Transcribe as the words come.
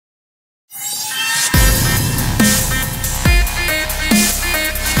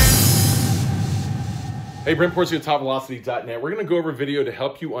Hey, Brent Porcy at TopVelocity.net. We're going to go over a video to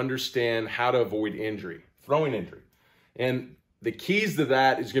help you understand how to avoid injury, throwing injury. And the keys to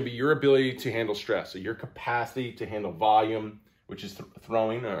that is going to be your ability to handle stress. So your capacity to handle volume, which is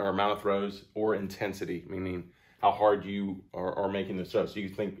throwing or amount of throws, or intensity, meaning how hard you are making the throw. So you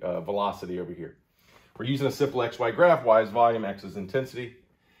think velocity over here. We're using a simple XY graph. Y is volume, X is intensity.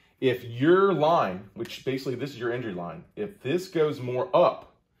 If your line, which basically this is your injury line, if this goes more up,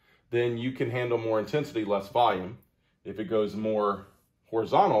 then you can handle more intensity, less volume. If it goes more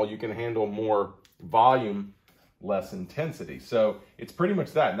horizontal, you can handle more volume, less intensity. So it's pretty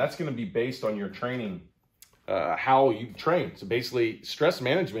much that. And that's going to be based on your training, how you train. So basically, stress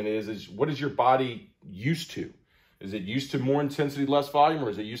management is what is your body used to? Is it used to more intensity, less volume, or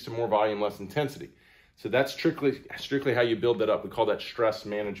is it used to more volume, less intensity? So that's strictly how you build that up. We call that stress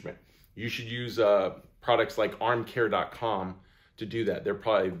management. You should use products like armcare.com to do that.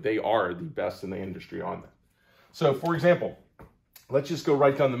 They are the best in the industry on that. So for example, let's just go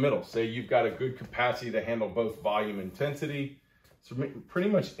right down the middle. Say you've got a good capacity to handle both volume and intensity. So pretty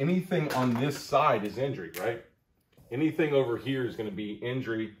much anything on this side is injury, right? Anything over here is going to be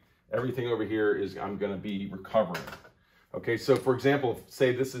injury. Everything over here is I'm going to be recovering. Okay, so for example,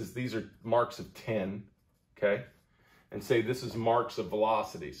 say these are marks of 10, okay? And say this is marks of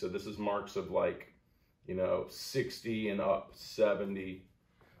velocity. So this is marks of 60 and up, 70.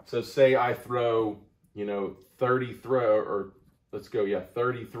 So say I throw, 30 throws,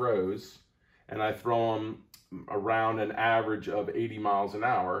 and I throw them around an average of 80 miles an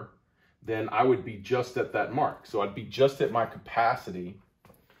hour, then I would be just at that mark. So I'd be just at my capacity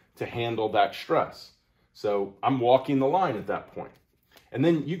to handle that stress. So I'm walking the line at that point. And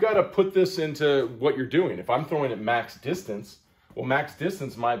then you got to put this into what you're doing. If I'm throwing at max distance, well, max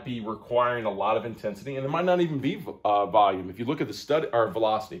distance might be requiring a lot of intensity, and it might not even be volume. If you look at the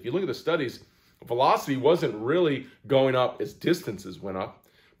velocity. If you look at the studies, velocity wasn't really going up as distances went up,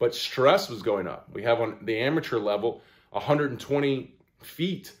 but stress was going up. We have on the amateur level, 120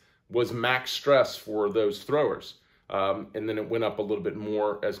 feet was max stress for those throwers. And then it went up a little bit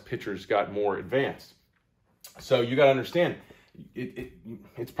more as pitchers got more advanced. So you got to understand,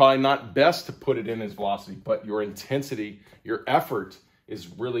 it's probably not best to put it in as velocity, but your intensity, your effort is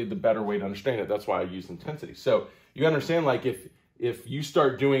really the better way to understand it. That's why I use intensity. So you understand, like if you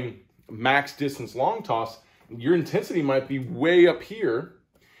start doing max distance long toss, your intensity might be way up here.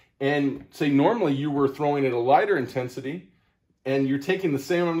 And say normally you were throwing at a lighter intensity and you're taking the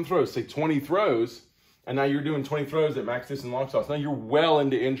same amount of throws, say 20 throws, and now you're doing 20 throws at max distance long toss. Now you're well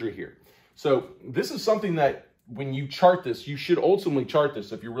into injury here. So this is something that when you chart this, you should ultimately chart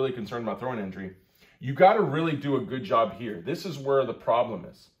this if you're really concerned about throwing injury. You got to really do a good job here. This is where the problem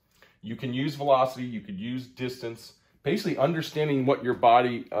is. You can use velocity, you could use distance, basically understanding what your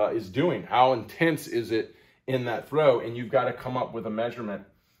body is doing. How intense is it in that throw? And you've got to come up with a measurement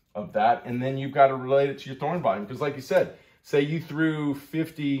of that. And then you've got to relate it to your throwing volume. Because like you said, say you threw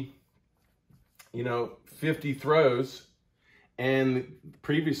 50 throws and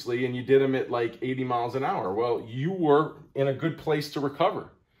previously, and you did them at like 80 miles an hour. Well, you were in a good place to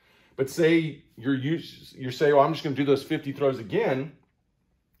recover. But say you're saying, well, I'm just going to do those 50 throws again,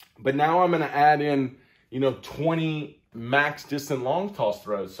 but now I'm going to add in, 20 max distant long toss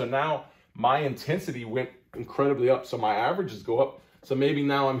throws. So now my intensity went incredibly up. So my averages go up. So maybe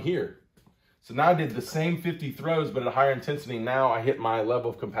now I'm here. So now I did the same 50 throws, but at a higher intensity. Now I hit my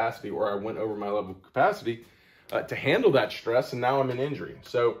level of capacity, or I went over my level of capacity to handle that stress, and now I'm in injury.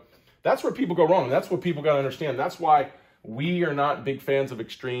 So that's where people go wrong. That's what people got to understand. That's why we are not big fans of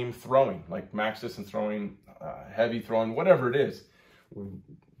extreme throwing, like max distance throwing, heavy throwing, whatever it is,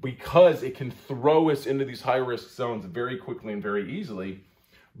 because it can throw us into these high-risk zones very quickly and very easily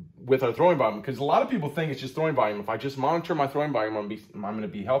with our throwing volume. Because a lot of people think it's just throwing volume. If I just monitor my throwing volume, I'm going to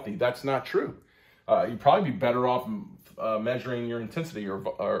be healthy. That's not true. You'd probably be better off measuring your intensity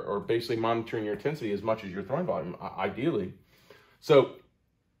or basically monitoring your intensity as much as your throwing volume, ideally. So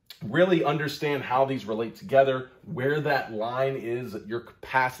really understand how these relate together, where that line is, your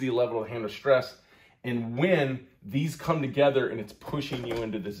capacity level to handle stress, and when these come together and it's pushing you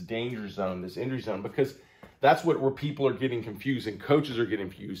into this danger zone, this injury zone, because that's where people are getting confused and coaches are getting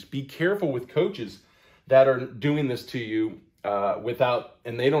confused. Be careful with coaches that are doing this to you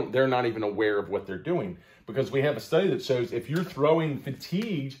they're not even aware of what they're doing. Because we have a study that shows if you're throwing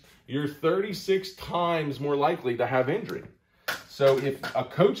fatigued, you're 36 times more likely to have injury. So if a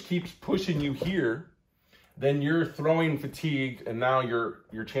coach keeps pushing you here, then you're throwing fatigued, and now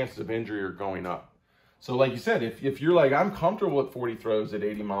your chances of injury are going up. So like you said, if you're like, I'm comfortable at 40 throws at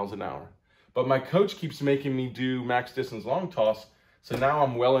 80 miles an hour, but my coach keeps making me do max distance long toss, So now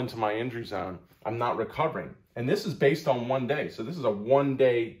I'm well into my injury zone. I'm not recovering. And this is based on 1 day. So this is a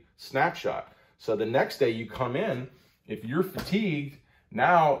 1-day snapshot. So the next day you come in, if you're fatigued,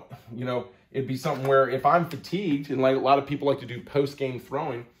 now, you know, it'd be something where if I'm fatigued, and like a lot of people like to do post-game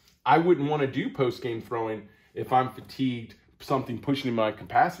throwing, I wouldn't want to do post-game throwing if I'm fatigued, something pushing in my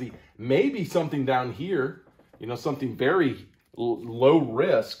capacity. Maybe something down here, you know, something very low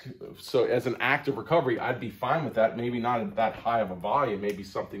risk. So as an active recovery, I'd be fine with that. Maybe not at that high of a volume, maybe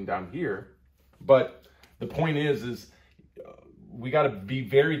something down here. But the point is we got to be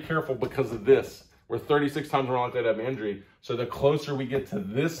very careful because of this. We're 36 times more likely to have injury. So the closer we get to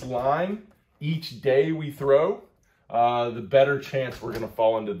this line each day we throw, the better chance we're going to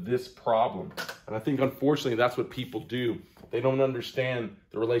fall into this problem. And I think, unfortunately, that's what people do. They don't understand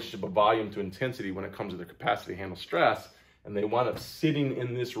the relationship of volume to intensity when it comes to their capacity to handle stress, and they wind up sitting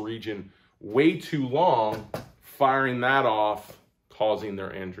in this region way too long, firing that off, causing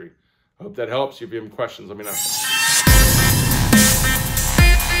their injury. I hope that helps. If you have any questions, let me know.